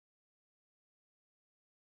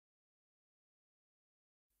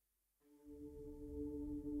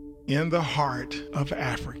in the heart of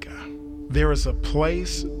Africa. There is a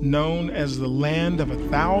place known as the land of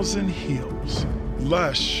 1,000 hills,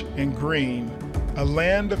 lush and green, a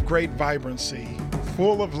land of great vibrancy,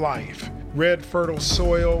 full of life, red fertile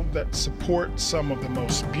soil that supports some of the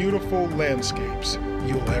most beautiful landscapes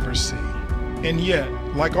you'll ever see. And yet,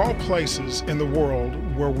 like all places in the world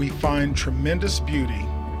where we find tremendous beauty,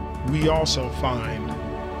 we also find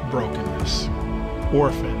brokenness,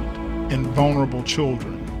 orphaned and vulnerable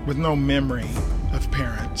children with no memory of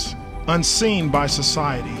parents, unseen by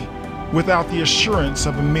society, without the assurance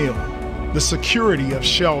of a meal, the security of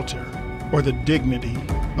shelter, or the dignity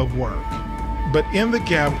of work. But in the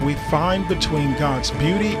gap we find between God's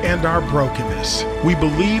beauty and our brokenness, we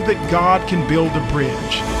believe that God can build a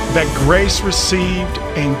bridge, that grace received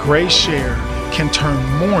and grace shared can turn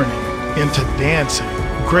mourning into dancing,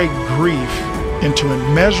 great grief into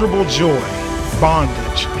immeasurable joy,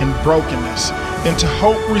 bondage and brokenness into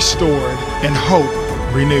hope restored and hope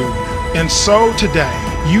renewed. And so today,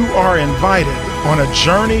 you are invited on a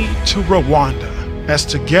journey to Rwanda as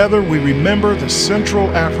together we remember the central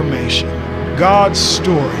affirmation: God's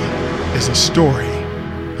story is a story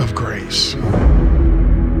of grace.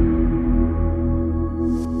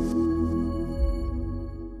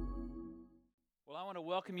 Well, I want to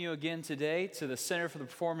welcome you again today to the Center for the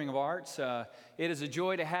Performing Arts. It is a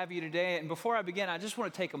joy to have you today. And before I begin, I just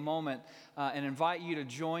want to take a moment and invite you to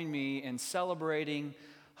join me in celebrating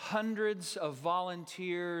hundreds of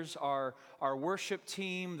volunteers, our worship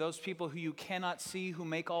team, those people who you cannot see who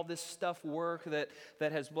make all this stuff work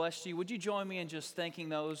that has blessed you. Would you join me in just thanking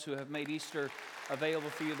those who have made Easter available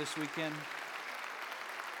for you this weekend?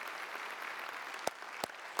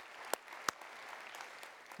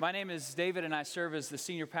 My name is David, and I serve as the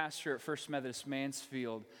senior pastor at First Methodist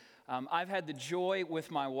Mansfield. I've had the joy with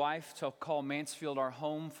my wife to call Mansfield our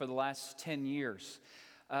home for the last 10 years.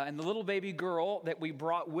 And the little baby girl that we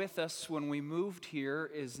brought with us when we moved here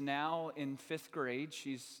is now in 5th grade.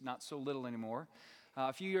 She's not so little anymore.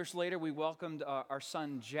 A few years later, we welcomed our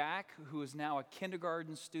son Jack, who is now a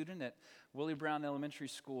kindergarten student at Willie Brown Elementary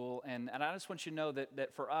School. And I just want you to know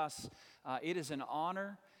that for us, it is an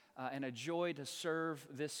honor and a joy to serve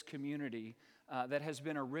this community that has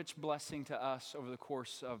been a rich blessing to us over the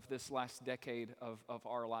course of this last decade of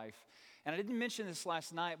our life. And I didn't mention this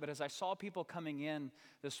last night, but as I saw people coming in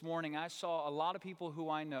this morning, I saw a lot of people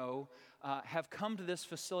who I know have come to this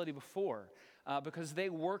facility before because they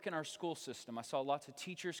work in our school system. I saw lots of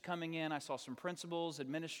teachers coming in. I saw some principals,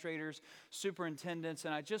 administrators, superintendents,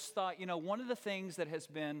 and I just thought, one of the things that has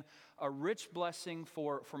been a rich blessing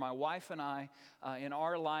for my wife and I in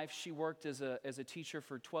our life, she worked as a teacher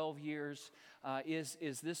for 12 years,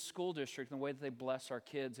 is this school district and the way that they bless our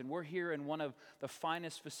kids. And we're here in one of the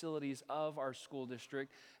finest facilities of our school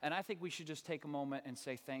district, and I think we should just take a moment and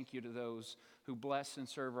say thank you to those who bless and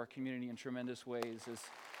serve our community in tremendous ways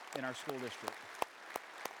in our school district.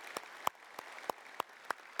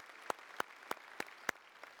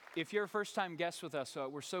 If you're a first-time guest with us,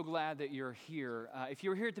 we're so glad that you're here. If you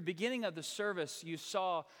were here at the beginning of the service, you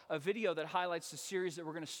saw a video that highlights the series that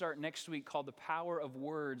we're going to start next week called The Power of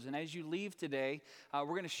Words. And as you leave today, we're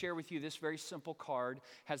going to share with you this very simple card. It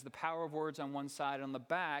has the power of words on one side. On the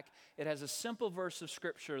back, it has a simple verse of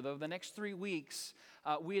Scripture. Though the next 3 weeks,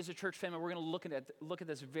 we as a church family, we're going to look at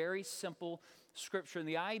this very simple Scripture and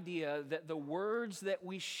the idea that the words that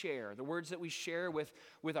we share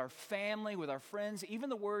with our family, with our friends, even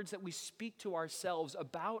the words that we speak to ourselves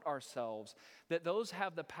about ourselves, that those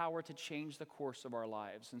have the power to change the course of our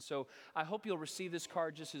lives. And so I hope you'll receive this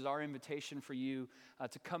card just as our invitation for you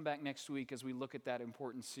to come back next week as we look at that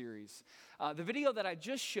important series. The video that I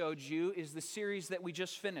just showed you is the series that we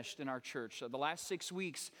just finished in our church. The last 6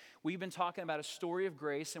 weeks, we've been talking about a story of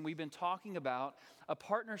grace, and we've been talking about a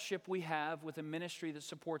partnership we have with a ministry that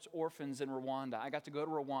supports orphans in Rwanda. I got to go to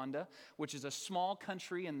Rwanda, which is a small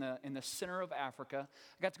country in the center of Africa.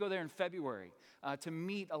 I got to go there in February to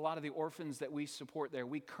meet a lot of the orphans that we support there.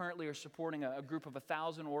 We currently are supporting a group of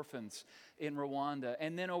 1,000 orphans in Rwanda.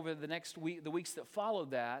 And then over the next week, the weeks that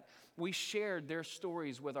followed that, we shared their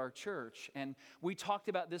stories with our church. And we talked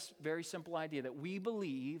about this very simple idea that we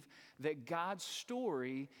believe that God's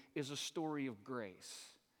story is a story of grace.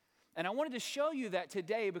 And I wanted to show you that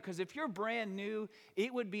today because if you're brand new,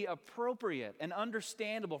 it would be appropriate and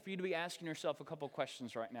understandable for you to be asking yourself a couple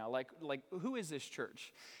questions right now. Like who is this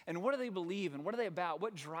church? And what do they believe? And what are they about?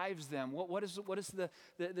 What drives them? What does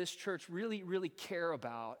this church really care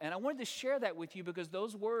about? And I wanted to share that with you because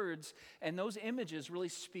those words and those images really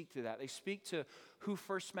speak to that. They speak to who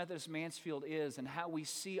First Methodist Mansfield is and how we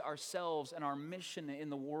see ourselves and our mission in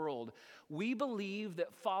the world. We believe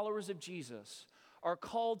that followers of Jesus are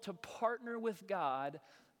called to partner with God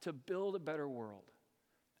to build a better world.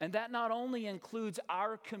 And that not only includes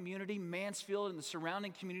our community, Mansfield, and the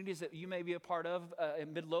surrounding communities that you may be a part of,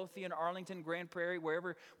 in Midlothian, Arlington, Grand Prairie,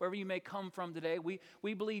 wherever you may come from today.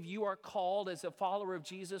 We believe you are called as a follower of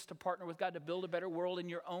Jesus to partner with God to build a better world in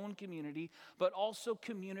your own community, but also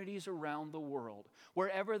communities around the world.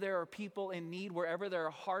 Wherever there are people in need, wherever there are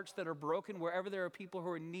hearts that are broken, wherever there are people who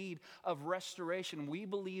are in need of restoration, we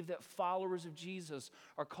believe that followers of Jesus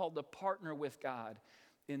are called to partner with God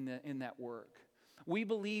in that work. We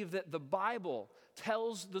believe that the Bible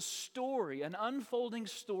tells the story, an unfolding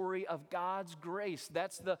story of God's grace.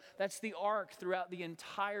 That's the arc throughout the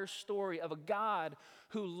entire story of a God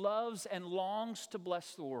who loves and longs to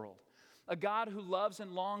bless the world. A God who loves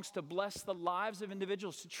and longs to bless the lives of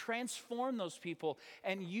individuals, to transform those people,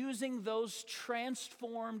 and using those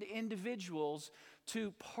transformed individuals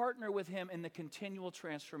to partner with Him in the continual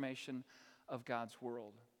transformation of God's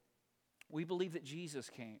world. We believe that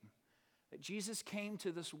Jesus came. That Jesus came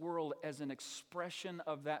to this world as an expression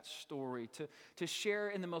of that story, to share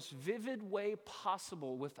in the most vivid way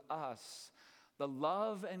possible with us the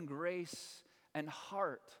love and grace and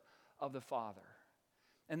heart of the Father.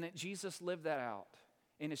 And that Jesus lived that out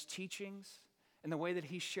in His teachings, in the way that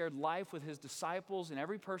He shared life with His disciples and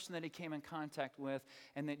every person that He came in contact with,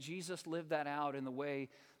 and that Jesus lived that out in the way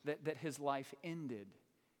that His life ended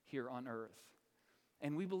here on earth.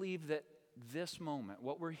 And we believe that this moment,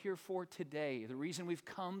 what we're here for today, the reason we've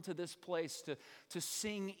come to this place to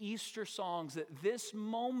sing Easter songs, that this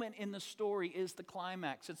moment in the story is the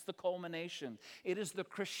climax, it's the culmination. It is the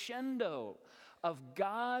crescendo of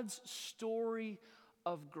God's story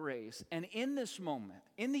of grace. And in this moment,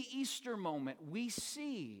 in the Easter moment, we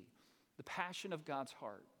see the passion of God's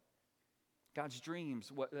heart. God's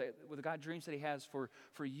dreams, what God dreams that He has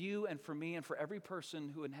for you and for me and for every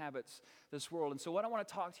person who inhabits this world. And so what I want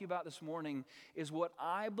to talk to you about this morning is what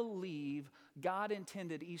I believe God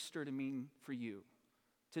intended Easter to mean for you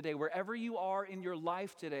today. Wherever you are in your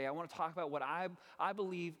life today, I want to talk about what I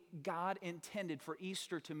believe God intended for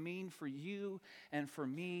Easter to mean for you and for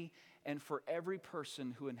me and for every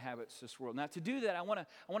person who inhabits this world. Now, to do that, I want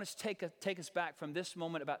to take us back from this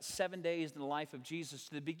moment about 7 days in the life of Jesus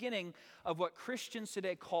to the beginning of what Christians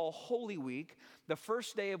today call Holy Week, the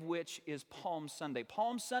first day of which is Palm Sunday.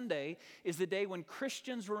 Palm Sunday is the day when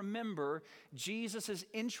Christians remember Jesus'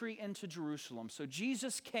 entry into Jerusalem. So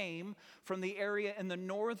Jesus came from the area in the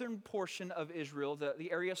northern portion of Israel,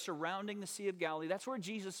 the area surrounding the Sea of Galilee. That's where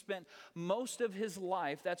Jesus spent most of His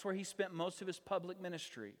life. That's where He spent most of His public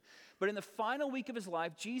ministry. But in the final week of His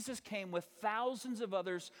life, Jesus came with thousands of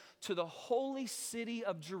others to the holy city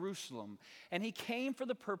of Jerusalem. And He came for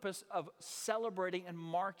the purpose of celebrating and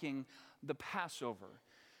marking the Passover.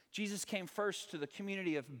 Jesus came first to the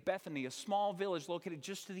community of Bethany, a small village located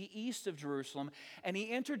just to the east of Jerusalem. And He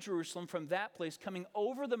entered Jerusalem from that place, coming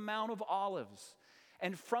over the Mount of Olives.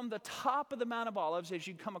 And from the top of the Mount of Olives, as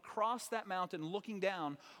you come across that mountain looking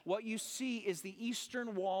down, what you see is the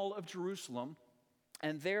eastern wall of Jerusalem.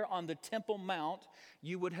 And there on the Temple Mount,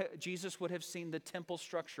 Jesus would have seen the temple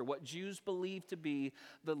structure, what Jews believed to be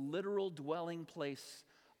the literal dwelling place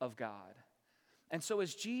of God. And so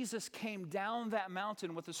as Jesus came down that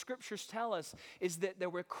mountain, what the scriptures tell us is that there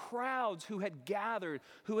were crowds who had gathered,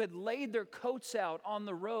 who had laid their coats out on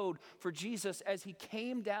the road for Jesus as He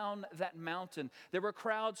came down that mountain. There were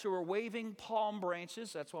crowds who were waving palm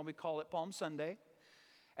branches, that's why we call it Palm Sunday,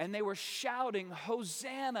 and they were shouting,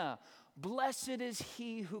 "Hosanna! Blessed is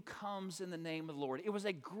He who comes in the name of the Lord." It was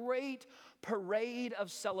a great parade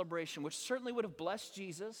of celebration, which certainly would have blessed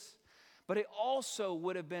Jesus, but it also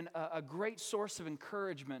would have been a great source of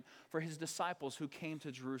encouragement for His disciples who came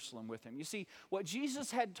to Jerusalem with Him. You see, what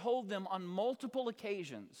Jesus had told them on multiple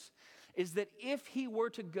occasions is that if He were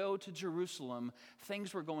to go to Jerusalem,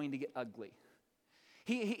 things were going to get ugly.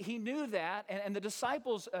 He knew that, and the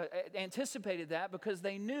disciples anticipated that because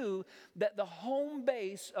they knew that the home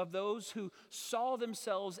base of those who saw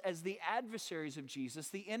themselves as the adversaries of Jesus,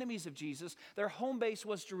 the enemies of Jesus, their home base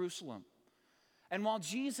was Jerusalem. And while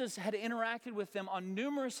Jesus had interacted with them on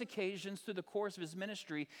numerous occasions through the course of His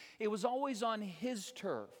ministry, it was always on His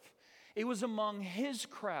turf. It was among His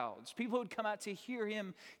crowds. People who would come out to hear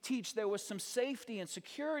Him teach. There was some safety and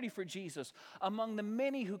security for Jesus among the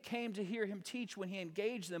many who came to hear Him teach when He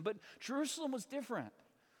engaged them. But Jerusalem was different.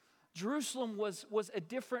 Jerusalem was a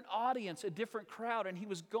different audience, a different crowd, and He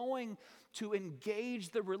was going to engage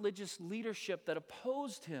the religious leadership that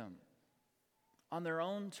opposed Him on their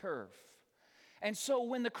own turf. And so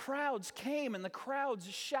when the crowds came and the crowds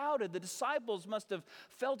shouted, the disciples must have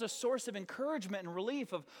felt a source of encouragement and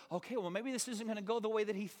relief of, okay, well, maybe this isn't going to go the way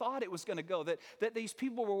that he thought it was going to go, that these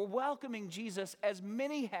people were welcoming Jesus as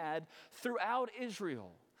many had throughout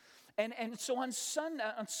Israel. And so on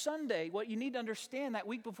Sunday, what you need to understand that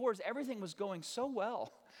week before is everything was going so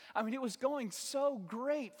well. I mean, it was going so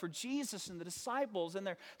great for Jesus and the disciples, and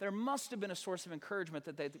there must have been a source of encouragement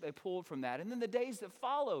that they pulled from that. And then the days that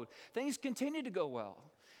followed, things continued to go well.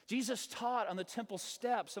 Jesus taught on the temple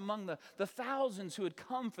steps among the thousands who had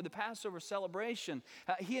come for the Passover celebration.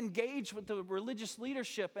 He engaged with the religious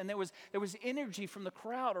leadership, and there was energy from the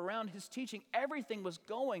crowd around his teaching. Everything was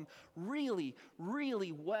going really,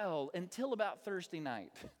 really well until about Thursday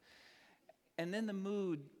night. And then the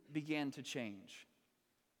mood began to change.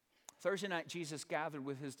 Thursday night, Jesus gathered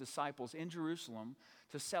with his disciples in Jerusalem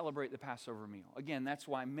to celebrate the Passover meal. Again, that's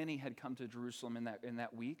why many had come to Jerusalem in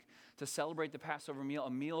that week to celebrate the Passover meal, a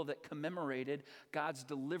meal that commemorated God's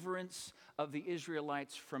deliverance of the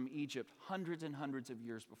Israelites from Egypt hundreds and hundreds of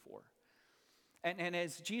years before. And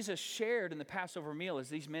as Jesus shared in the Passover meal, as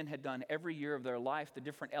these men had done every year of their life, the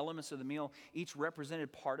different elements of the meal, each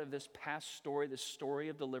represented part of this past story, this story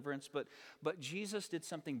of deliverance. But Jesus did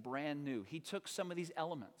something brand new. He took some of these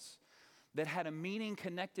elements that had a meaning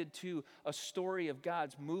connected to a story of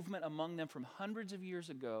God's movement among them from hundreds of years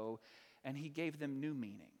ago, and he gave them new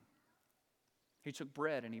meaning. He took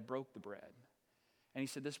bread and he broke the bread. And he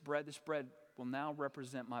said, this bread will now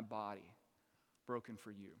represent my body broken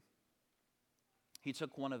for you. He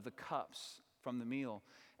took one of the cups from the meal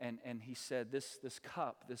and he said, this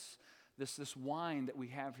cup, this wine that we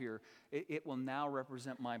have here, it will now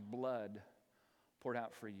represent my blood poured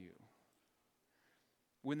out for you.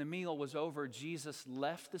 When the meal was over, Jesus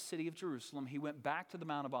left the city of Jerusalem. He went back to the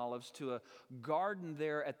Mount of Olives to a garden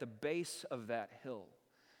there at the base of that hill.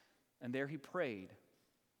 And there he prayed,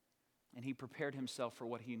 and he prepared himself for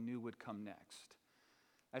what he knew would come next.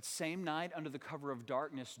 That same night, under the cover of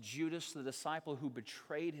darkness, Judas, the disciple who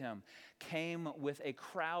betrayed him, came with a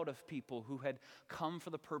crowd of people who had come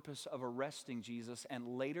for the purpose of arresting Jesus.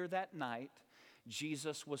 And later that night,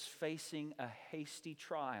 Jesus was facing a hasty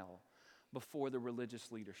trial before the religious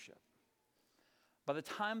leadership. By the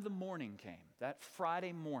time the morning came, that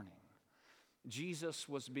Friday morning, Jesus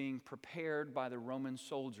was being prepared by the Roman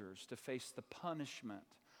soldiers to face the punishment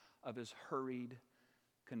of his hurried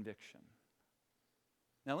conviction.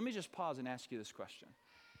 Now, let me just pause and ask you this question.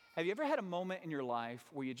 Have you ever had a moment in your life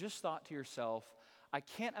where you just thought to yourself, I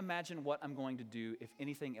can't imagine what I'm going to do if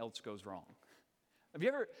anything else goes wrong? Have you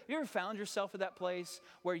ever found yourself at that place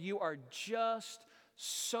where you are just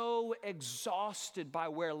so exhausted by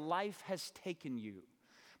where life has taken you,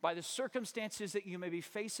 by the circumstances that you may be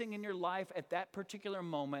facing in your life at that particular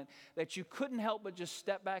moment, that you couldn't help but just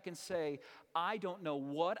step back and say, I don't know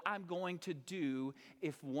what I'm going to do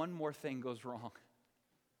if one more thing goes wrong?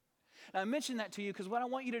 Now, I mention that to you because what I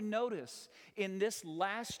want you to notice in this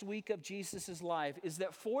last week of Jesus' life is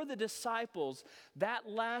that for the disciples, that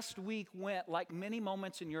last week went like many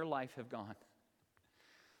moments in your life have gone.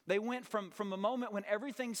 They went from a moment when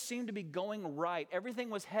everything seemed to be going right, everything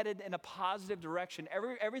was headed in a positive direction,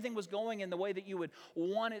 everything was going in the way that you would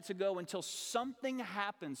want it to go until something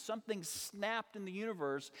happened, something snapped in the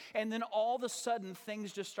universe, and then all of a sudden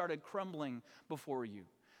things just started crumbling before you.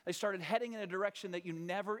 They started heading in a direction that you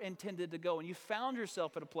never intended to go, and you found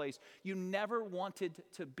yourself at a place you never wanted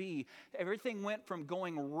to be. Everything went from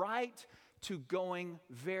going right to going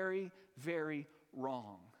very, very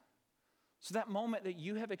wrong. So that moment that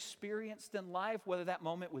you have experienced in life, whether that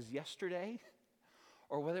moment was yesterday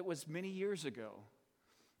or whether it was many years ago,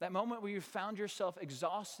 that moment where you found yourself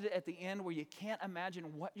exhausted at the end, where you can't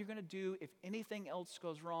imagine what you're going to do if anything else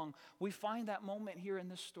goes wrong, we find that moment here in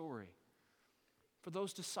this story. For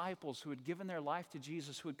those disciples who had given their life to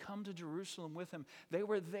Jesus, who had come to Jerusalem with him, they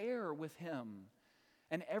were there with him.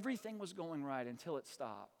 And everything was going right until it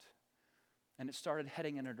stopped. And it started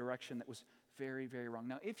heading in a direction that was very, very wrong.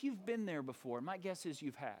 Now, if you've been there before, my guess is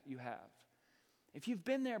you have. If you've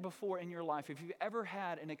been there before in your life, if you've ever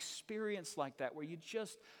had an experience like that where you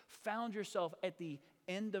just found yourself at the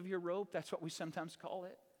end of your rope, that's what we sometimes call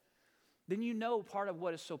it, then you know part of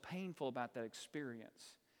what is so painful about that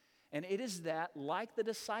experience. And it is that, like the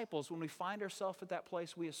disciples, when we find ourselves at that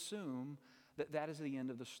place, we assume that that is the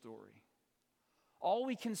end of the story. All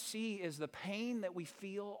we can see is the pain that we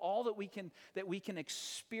feel. All that we can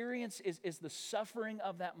experience is the suffering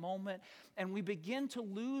of that moment. And we begin to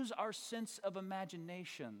lose our sense of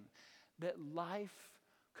imagination that life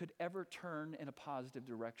could ever turn in a positive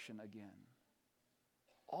direction again.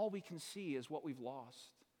 All we can see is what we've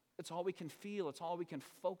lost. It's all we can feel. It's all we can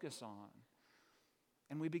focus on.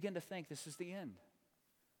 And we begin to think this is the end.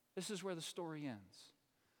 This is where the story ends.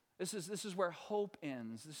 This is where hope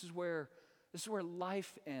ends. This is where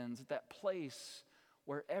life ends, at that place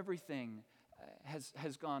where everything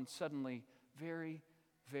has gone suddenly very,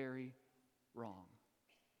 very wrong.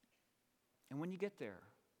 And when you get there,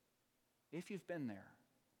 if you've been there,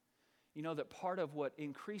 you know that part of what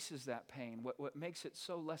increases that pain, what makes it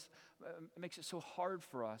so hard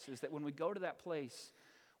for us, is that when we go to that place,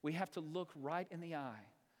 we have to look right in the eye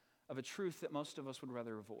of a truth that most of us would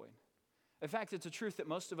rather avoid. In fact, it's a truth that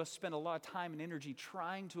most of us spend a lot of time and energy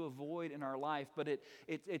trying to avoid in our life, but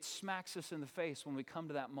it smacks us in the face when we come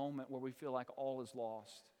to that moment where we feel like all is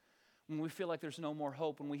lost, when we feel like there's no more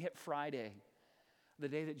hope, when we hit Friday, the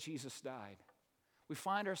day that Jesus died. We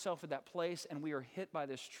find ourselves at that place and we are hit by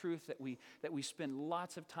this truth that we spend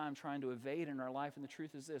lots of time trying to evade in our life, and the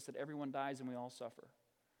truth is this, that everyone dies and we all suffer.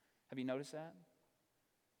 Have you noticed that?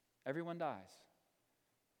 Everyone dies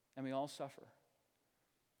and we all suffer.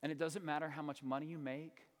 And it doesn't matter how much money you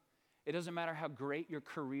make. It doesn't matter how great your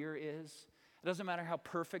career is. It doesn't matter how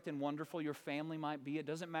perfect and wonderful your family might be. It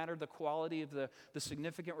doesn't matter the quality of the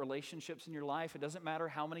significant relationships in your life. It doesn't matter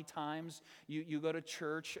how many times you go to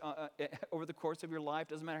church over the course of your life.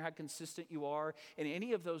 It doesn't matter how consistent you are in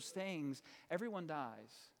any of those things. Everyone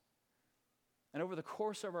dies. And over the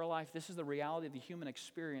course of our life, this is the reality of the human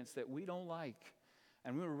experience that we don't like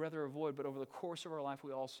and we would rather avoid, but over the course of our life,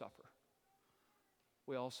 we all suffer.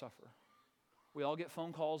 We all suffer. We all get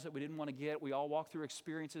phone calls that we didn't want to get. We all walk through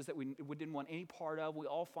experiences that we didn't want any part of. We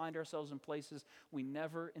all find ourselves in places we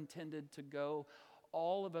never intended to go.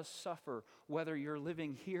 All of us suffer, whether you're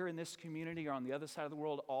living here in this community or on the other side of the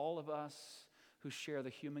world. All of us who share the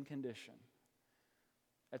human condition,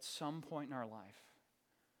 at some point in our life,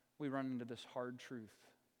 we run into this hard truth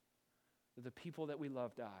that the people that we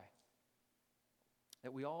love die,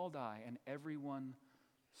 that we all die and everyone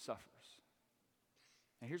suffers.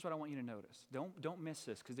 And here's what I want you to notice. Don't miss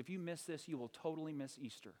this, because if you miss this, you will totally miss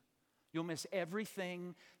Easter. You'll miss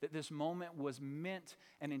everything that this moment was meant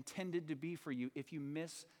and intended to be for you if you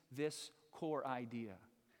miss this core idea.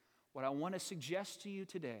 What I want to suggest to you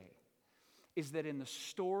today is that in the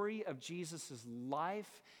story of Jesus'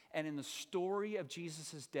 life and in the story of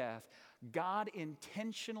Jesus' death, God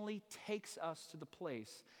intentionally takes us to the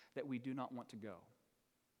place that we do not want to go.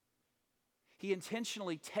 He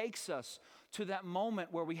intentionally takes us to that moment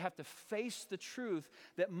where we have to face the truth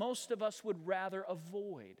that most of us would rather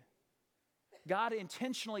avoid. God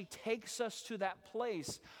intentionally takes us to that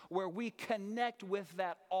place where we connect with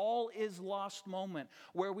that all is lost moment,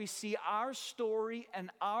 where we see our story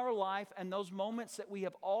and our life and those moments that we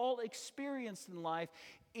have all experienced in life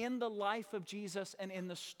in the life of Jesus and in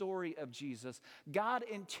the story of Jesus. God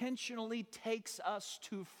intentionally takes us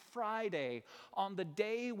to Friday, on the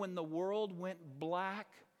day when the world went black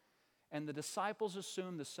and the disciples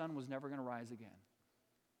assumed the sun was never going to rise again.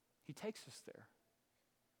 He takes us there,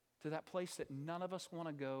 to that place that none of us want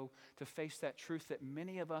to go, to face that truth that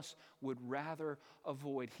many of us would rather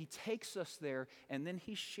avoid. He takes us there, and then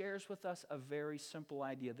he shares with us a very simple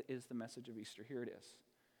idea that is the message of Easter. Here it is.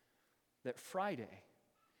 That Friday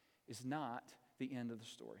is not the end of the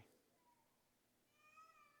story.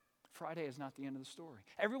 Friday is not the end of the story.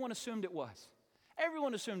 Everyone assumed it was.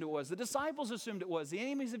 Everyone assumed it was. The disciples assumed it was. The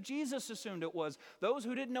enemies of Jesus assumed it was. Those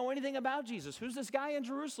who didn't know anything about Jesus. Who's this guy in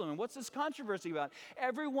Jerusalem? And what's this controversy about?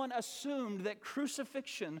 Everyone assumed that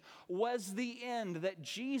crucifixion was the end, that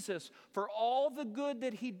Jesus, for all the good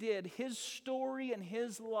that he did, his story and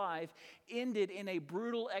his life ended in a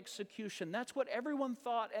brutal execution. That's what everyone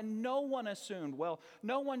thought, and no one assumed. Well,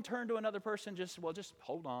 no one turned to another person, just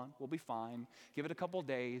hold on, we'll be fine. Give it a couple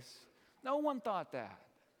days. No one thought that.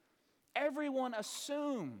 Everyone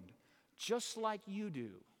assumed, just like you do,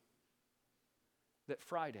 that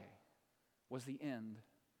Friday was the end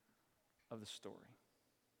of the story.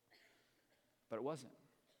 But it wasn't.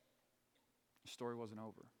 The story wasn't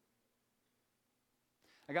over.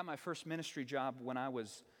 I got my first ministry job when I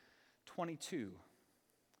was 22.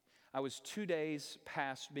 I was 2 days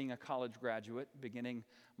past being a college graduate, beginning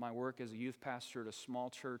my work as a youth pastor at a small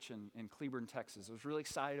church in Cleburne, Texas. I was really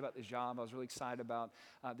excited about the job. I was really excited about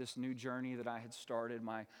this new journey that I had started.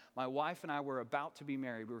 My wife and I were about to be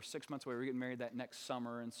married. We were 6 months away. We were getting married that next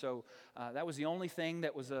summer. And so that was the only thing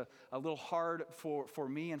that was a little hard for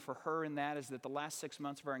me and for her, in that is that the last 6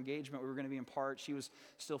 months of our engagement, we were going to be apart. She was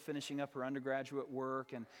still finishing up her undergraduate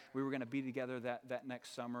work, and we were going to be together that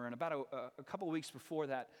next summer. And about a couple of weeks before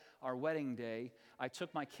that, our wedding day, I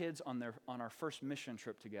took my kids on our first mission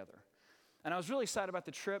trip together. And I was really excited about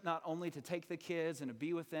the trip, not only to take the kids and to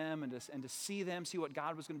be with them and to see them, see what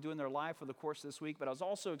God was going to do in their life for the course of this week, but I was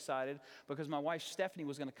also excited because my wife, Stephanie,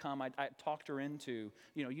 was going to come. I talked her into,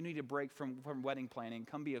 you need a break from wedding planning.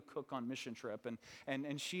 Come be a cook on mission trip.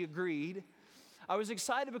 And she agreed. I was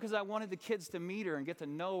excited because I wanted the kids to meet her and get to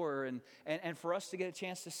know her and for us to get a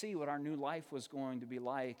chance to see what our new life was going to be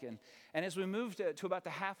like. And as we moved to about the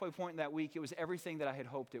halfway point in that week, it was everything that I had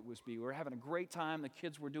hoped it would be. We were having a great time. The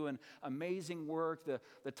kids were doing amazing work.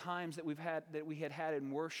 The times that we had had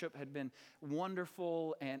in worship had been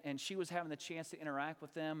wonderful, and she was having the chance to interact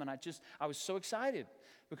with them. And I was so excited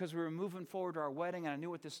because we were moving forward to our wedding, and I knew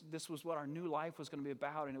what this was what our new life was going to be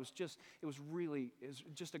about. And it was just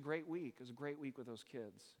a great week. It was a great week with those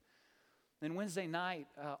kids. Then Wednesday night,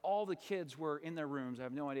 all the kids were in their rooms. I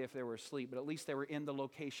have no idea if they were asleep, but at least they were in the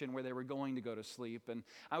location where they were going to go to sleep. And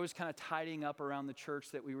I was kind of tidying up around the church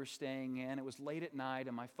that we were staying in. It was late at night,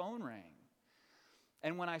 and my phone rang.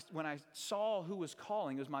 And when I saw who was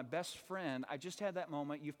calling, it was my best friend. I just had that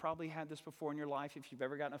moment. You've probably had this before in your life if you've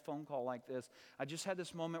ever gotten a phone call like this. I just had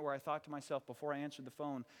this moment where I thought to myself before I answered the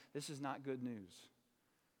phone, this is not good news.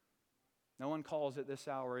 No one calls at this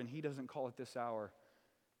hour, and he doesn't call at this hour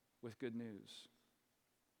with good news.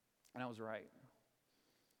 And I was right.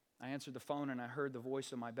 I answered the phone, and I heard the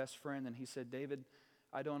voice of my best friend, and he said, David,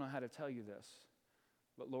 I don't know how to tell you this,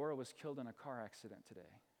 but Laura was killed in a car accident today.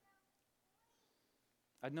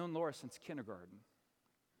 I'd known Laura since kindergarten.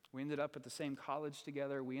 We ended up at the same college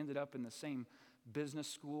together. We ended up in the same business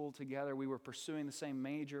school together. We were pursuing the same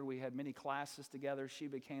major. We had many classes together. She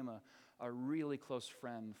became a really close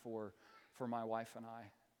friend for my wife and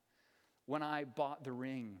I. When I bought the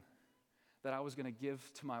ring that I was going to give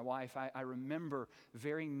to my wife, I remember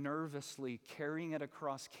very nervously carrying it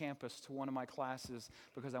across campus to one of my classes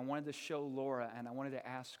because I wanted to show Laura and I wanted to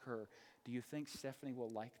ask her, do you think Stephanie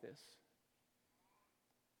will like this?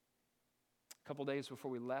 A couple days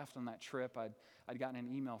before we left on that trip, I'd gotten an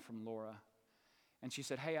email from Laura. And she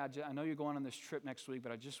said, hey, I know you're going on this trip next week,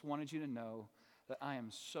 but I just wanted you to know that I am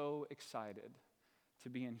so excited to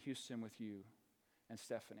be in Houston with you and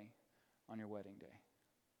Stephanie on your wedding day.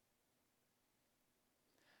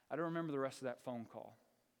 I don't remember the rest of that phone call.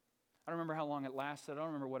 I don't remember how long it lasted. I don't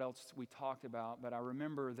remember what else we talked about, but I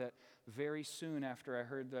remember that very soon after I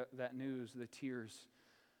heard that news, the tears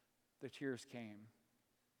came.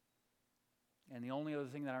 And the only other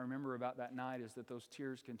thing that I remember about that night is that those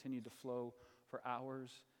tears continued to flow for hours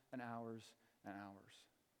and hours and hours.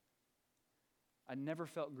 I'd never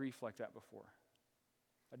felt grief like that before.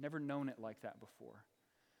 I'd never known it like that before.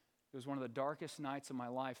 It was one of the darkest nights of my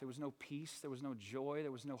life. There was no peace, there was no joy,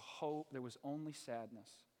 there was no hope, there was only sadness.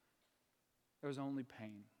 There was only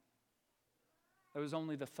pain. There was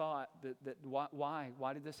only the thought that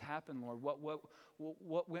why did this happen, Lord?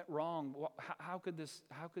 What went wrong? How could this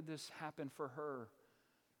happen for her?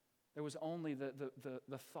 There was only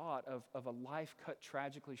the thought of a life cut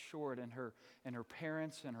tragically short, and her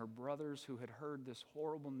parents and her brothers who had heard this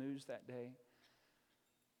horrible news that day.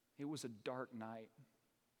 It was a dark night.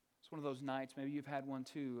 It's one of those nights, maybe you've had one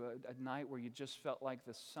too, a night where you just felt like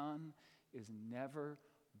the sun is never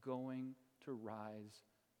going to rise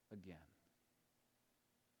again.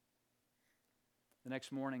 The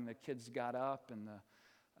next morning, the kids got up, and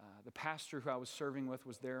the pastor who I was serving with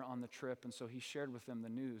was there on the trip, and so he shared with them the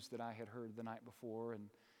news that I had heard the night before,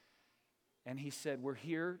 and he said, we're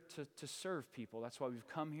here to serve people. That's why we've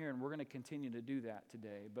come here, and we're going to continue to do that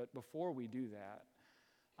today. But before we do that,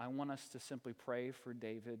 I want us to simply pray for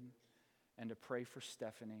David and to pray for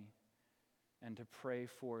Stephanie and to pray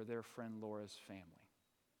for their friend Laura's family.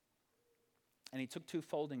 And he took 2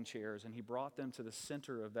 folding chairs and he brought them to the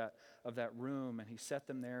center of that room, and he set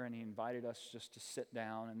them there, and he invited us just to sit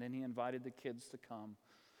down, and then he invited the kids to come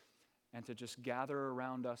and to just gather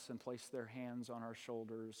around us and place their hands on our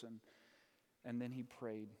shoulders, and then he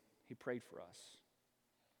prayed. He prayed for us,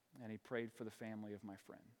 and he prayed for the family of my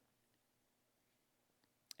friend.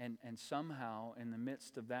 And somehow in the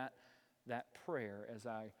midst of that prayer, as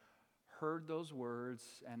I heard those words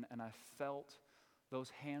and I felt those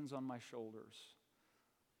hands on my shoulders,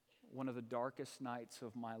 one of the darkest nights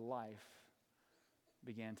of my life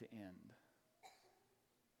began to end.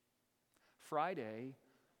 Friday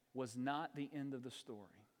was not the end of the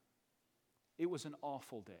story. It was an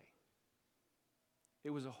awful day. It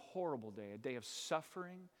was a horrible day, a day of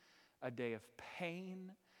suffering, a day of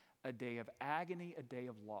pain, a day of agony, a day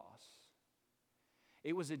of loss.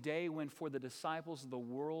 It was a day when for the disciples the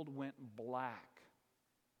world went black,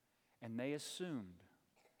 and they assumed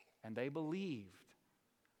and they believed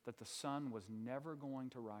that the sun was never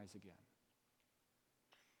going to rise again.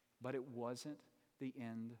 But it wasn't the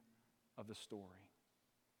end of the story.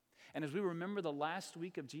 And as we remember the last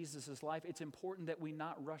week of Jesus' life, it's important that we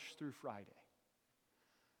not rush through Friday,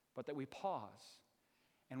 but that we pause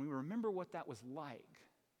and we remember what that was like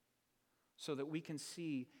so that we can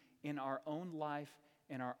see in our own life,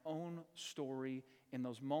 in our own story, in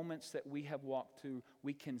those moments that we have walked through,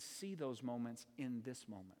 we can see those moments in this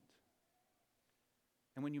moment.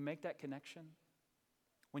 And when you make that connection,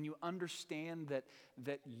 when you understand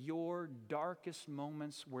that your darkest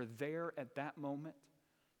moments were there at that moment,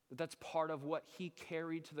 that's part of what he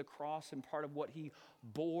carried to the cross and part of what he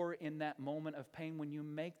bore in that moment of pain. When you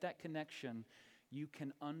make that connection, you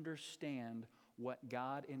can understand what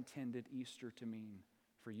God intended Easter to mean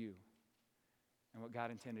for you and what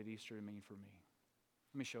God intended Easter to mean for me.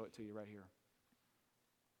 Let me show it to you right here.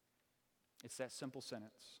 It's that simple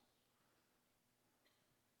sentence.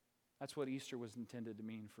 That's what Easter was intended to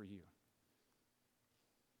mean for you.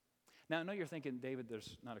 Now, I know you're thinking, David,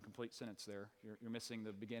 there's not a complete sentence there. You're missing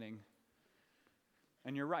the beginning.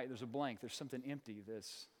 And you're right, there's a blank. There's something empty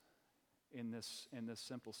in this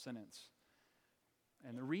simple sentence.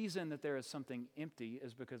 And the reason that there is something empty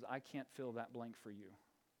is because I can't fill that blank for you.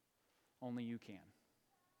 Only you can.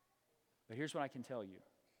 But here's what I can tell you,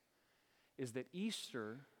 is that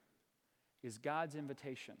Easter is God's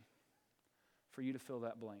invitation for you to fill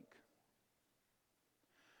that blank.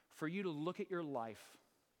 For you to look at your life,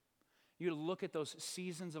 you to look at those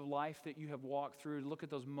seasons of life that you have walked through, look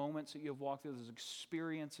at those moments that you have walked through, those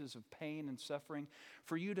experiences of pain and suffering,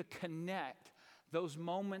 for you to connect those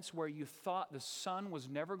moments where you thought the sun was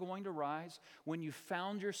never going to rise, when you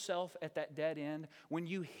found yourself at that dead end, when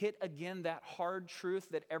you hit again that hard truth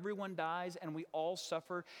that everyone dies and we all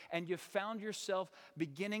suffer, and you found yourself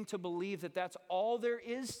beginning to believe that that's all there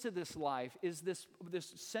is to this life, is this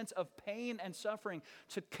sense of pain and suffering,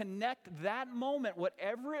 to connect that moment,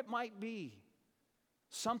 whatever it might be,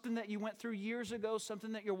 something that you went through years ago,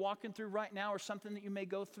 something that you're walking through right now, or something that you may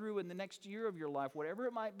go through in the next year of your life, whatever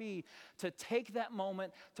it might be, to take that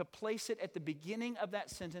moment, to place it at the beginning of that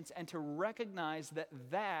sentence, and to recognize that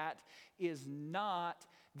that is not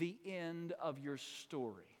the end of your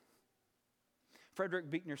story.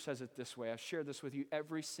 Frederick Buechner says it this way. I share this with you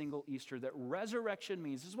every single Easter, that resurrection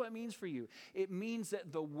means, this is what it means for you. It means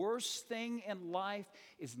that the worst thing in life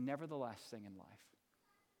is never the last thing in life.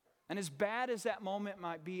 And as bad as that moment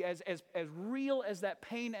might be, as real as that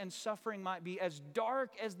pain and suffering might be, as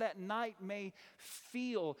dark as that night may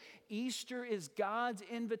feel, Easter is God's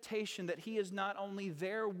invitation that he is not only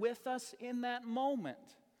there with us in that moment,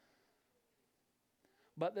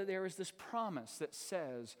 but that there is this promise that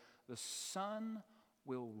says the sun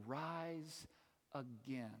will rise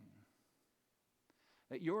again.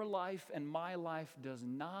 That your life and my life does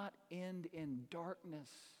not end in darkness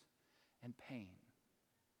and pain.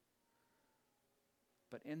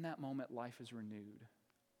 But in that moment, life is renewed.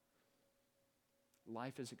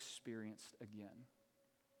 Life is experienced again.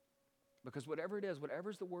 Because whatever it is,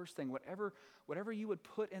 whatever's the worst thing, whatever you would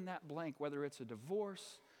put in that blank, whether it's a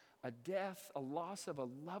divorce, a death, a loss of a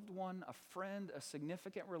loved one, a friend, a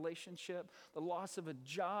significant relationship, the loss of a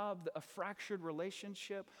job, a fractured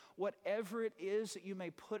relationship, whatever it is that you may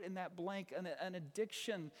put in that blank, an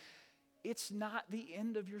addiction, it's not the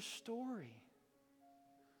end of your story.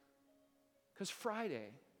 Because Friday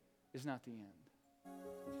is not the end.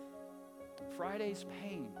 Friday's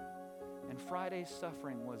pain and Friday's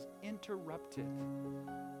suffering was interrupted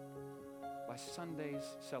by Sunday's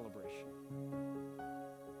celebration,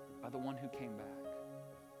 by the one who came back.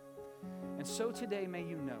 And so today, may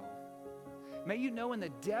you know in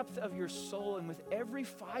the depth of your soul and with every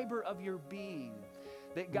fiber of your being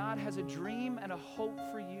that God has a dream and a hope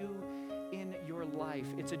for you in your life.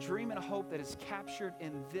 It's a dream and a hope that is captured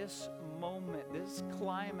in this moment, this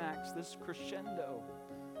climax, this crescendo.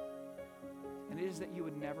 And it is that you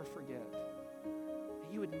would never forget.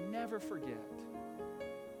 That you would never forget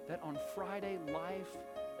that on Friday, life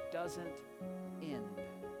doesn't end.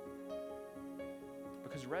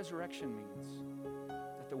 Because resurrection means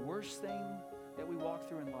that the worst thing that we walk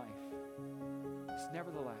through in life is never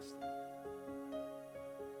the last thing.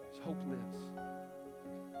 Because hope lives.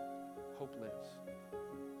 Hope lives.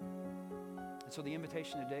 And so the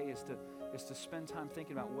invitation today is to spend time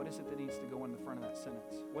thinking about what is it that needs to go in the front of that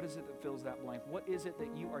sentence? What is it that fills that blank? What is it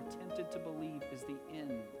that you are tempted to believe is the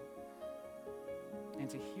end?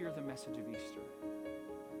 And to hear the message of Easter.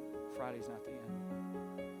 Friday's not the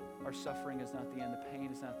end. Our suffering is not the end. The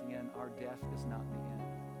pain is not the end. Our death is not the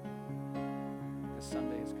end. Because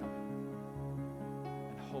Sunday is coming.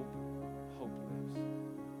 And hope lives.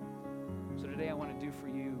 So today I want to do for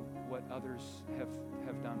you what others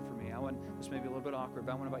have done for me. This may be a little bit awkward,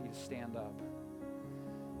 but I want to invite you to stand up.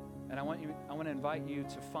 And I want to invite you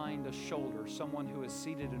to find a shoulder, someone who is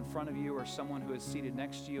seated in front of you or someone who is seated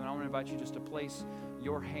next to you. And I want to invite you just to place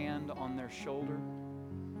your hand on their shoulder.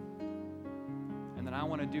 And then I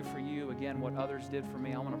want to do for you, again, what others did for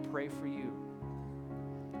me. I want to pray for you.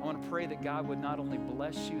 I want to pray that God would not only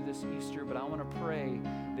bless you this Easter, but I want to pray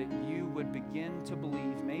that you would begin to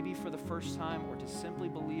believe, maybe for the first time, or to simply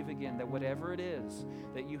believe again, that whatever it is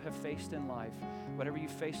that you have faced in life, whatever you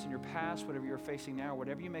faced in your past, whatever you're facing now,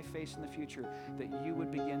 whatever you may face in the future, that you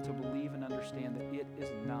would begin to believe and understand that it is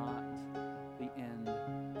not the end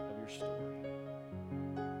of your story.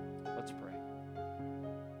 Let's pray.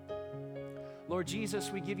 Lord Jesus,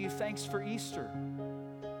 we give you thanks for Easter.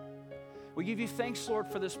 We give you thanks, Lord,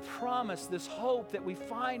 for this promise, this hope that we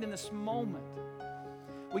find in this moment.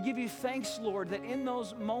 We give you thanks, Lord, that in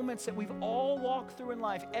those moments that we've all walked through in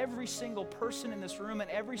life, every single person in this room and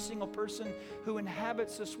every single person who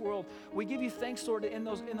inhabits this world, we give you thanks, Lord, that in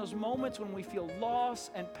those moments when we feel loss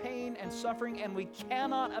and pain and suffering and we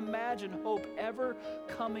cannot imagine hope ever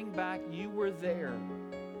coming back, you were there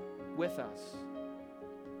with us,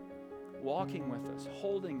 walking with us,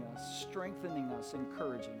 holding us, strengthening us,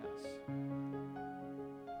 encouraging us.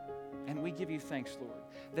 And we give you thanks, Lord,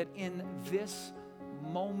 that in this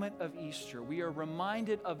moment of Easter, we are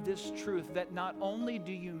reminded of this truth, that not only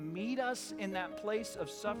do you meet us in that place of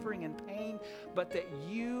suffering and pain, but that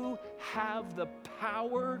you have the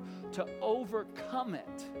power to overcome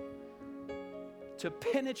it, to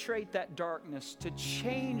penetrate that darkness, to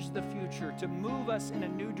change the future, to move us in a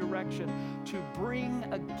new direction, to bring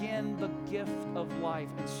again the gift of life.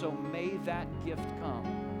 And so may that gift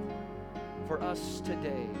come for us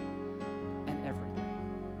today and every day.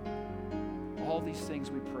 All these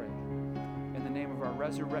things we pray in the name of our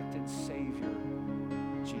resurrected Savior,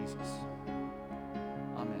 Jesus.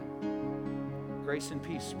 Amen. Grace and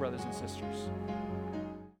peace, brothers and sisters.